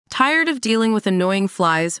Tired of dealing with annoying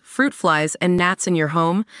flies, fruit flies, and gnats in your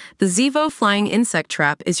home? The Zevo Flying Insect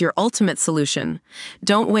Trap is your ultimate solution.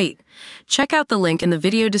 Don't wait. Check out the link in the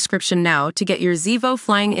video description now to get your Zevo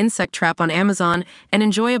Flying Insect Trap on Amazon and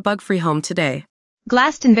enjoy a bug-free home today.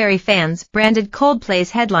 Glastonbury fans branded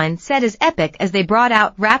Coldplay's headline set as epic as they brought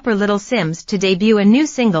out rapper Little Simz to debut a new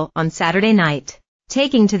single on Saturday night.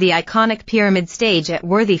 Taking to the iconic pyramid stage at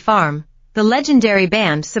Worthy Farm, the legendary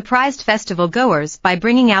band surprised festival goers by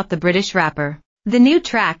bringing out the British rapper. The new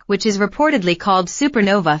track, which is reportedly called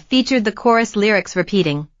Supernova, featured the chorus lyrics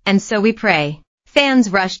repeating, "And so we pray." Fans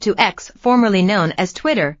rushed to X, formerly known as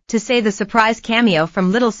Twitter, to say the surprise cameo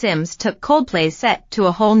from Little Simz took Coldplay's set to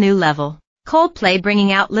a whole new level. Coldplay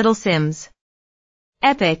bringing out Little Simz.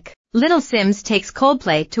 Epic. Little Simz takes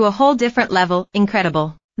Coldplay to a whole different level.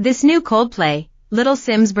 Incredible. This new Coldplay, Little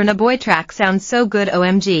Simz Burna Boy track sounds so good.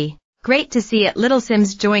 OMG. Great to see it. Little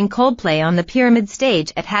Simz join Coldplay on the pyramid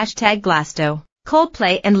stage at #Glasto.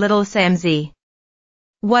 Coldplay and Little Simz.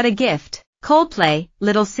 What a gift. Coldplay,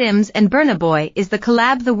 Little Simz and Burna Boy is the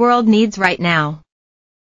collab the world needs right now.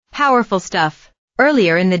 Powerful stuff.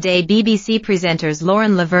 Earlier in the day, BBC presenters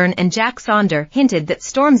Lauren Laverne and Jack Sonder hinted that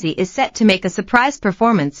Stormzy is set to make a surprise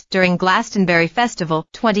performance during Glastonbury Festival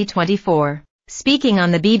 2024. Speaking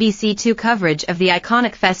on the BBC Two coverage of the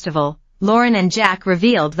iconic festival, Lauren and Jack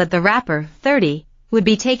revealed that the rapper, 30, would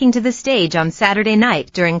be taking to the stage on Saturday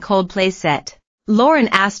night during Coldplay's set. Lauren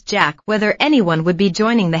asked Jack whether anyone would be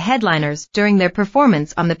joining the headliners during their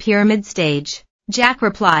performance on the pyramid stage. Jack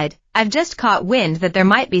replied, "I've just caught wind that there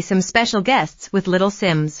might be some special guests with Little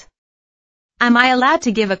Simz. Am I allowed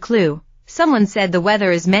to give a clue? Someone said the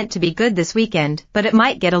weather is meant to be good this weekend, but it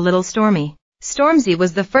might get a little stormy." Stormzy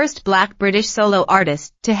was the first black British solo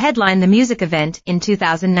artist to headline the music event in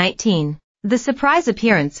 2019. The surprise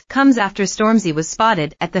appearance comes after Stormzy was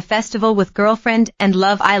spotted at the festival with girlfriend and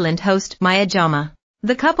Love Island host Maya Jama.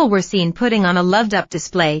 The couple were seen putting on a loved-up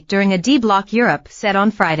display during a D-Block Europe set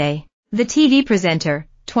on Friday. The TV presenter,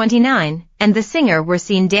 29, and the singer were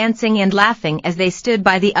seen dancing and laughing as they stood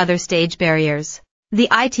by the other stage barriers. The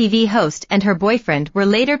ITV host and her boyfriend were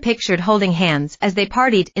later pictured holding hands as they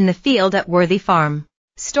partied in the field at Worthy Farm.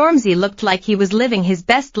 Stormzy looked like he was living his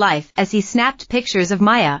best life as he snapped pictures of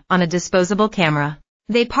Maya on a disposable camera.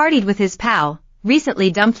 They partied with his pal,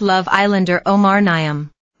 recently dumped Love Islander Omar Naim.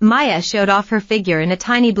 Maya showed off her figure in a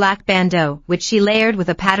tiny black bandeau, which she layered with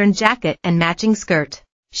a patterned jacket and matching skirt.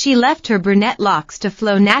 She left her brunette locks to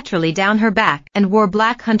flow naturally down her back and wore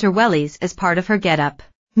black hunter wellies as part of her getup.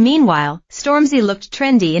 Meanwhile, Stormzy looked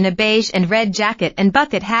trendy in a beige and red jacket and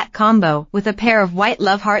bucket hat combo with a pair of white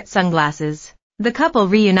love heart sunglasses. The couple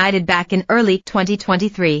reunited back in early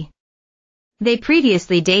 2023. They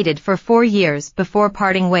previously dated for 4 years before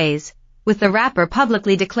parting ways, with the rapper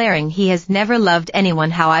publicly declaring he has never loved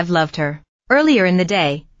anyone how I've loved her. Earlier in the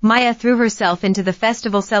day, Maya threw herself into the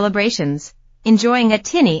festival celebrations, enjoying a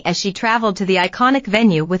tinny as she traveled to the iconic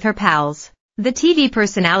venue with her pals. The TV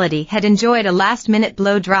personality had enjoyed a last-minute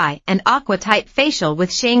blow-dry and aqua-type facial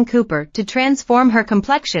with Shane Cooper to transform her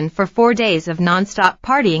complexion for 4 days of non-stop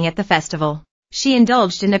partying at the festival. She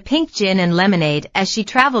indulged in a pink gin and lemonade as she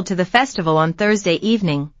traveled to the festival on Thursday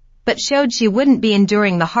evening, but showed she wouldn't be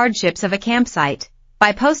enduring the hardships of a campsite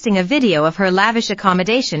by posting a video of her lavish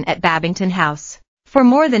accommodation at Babington House. For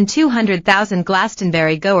more than 200,000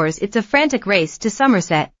 Glastonbury goers, it's a frantic race to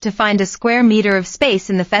Somerset to find a square meter of space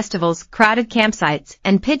in the festival's crowded campsites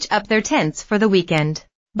and pitch up their tents for the weekend.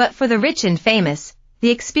 But for the rich and famous, the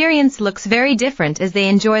experience looks very different as they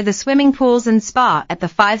enjoy the swimming pools and spa at the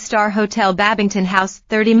 5-star Hotel Babington House,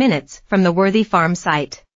 30 minutes from the Worthy Farm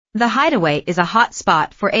site. The Hideaway is a hot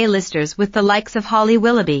spot for A-listers, with the likes of Holly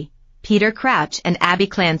Willoughby, Peter Crouch and Abby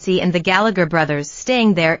Clancy and the Gallagher brothers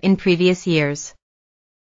staying there in previous years.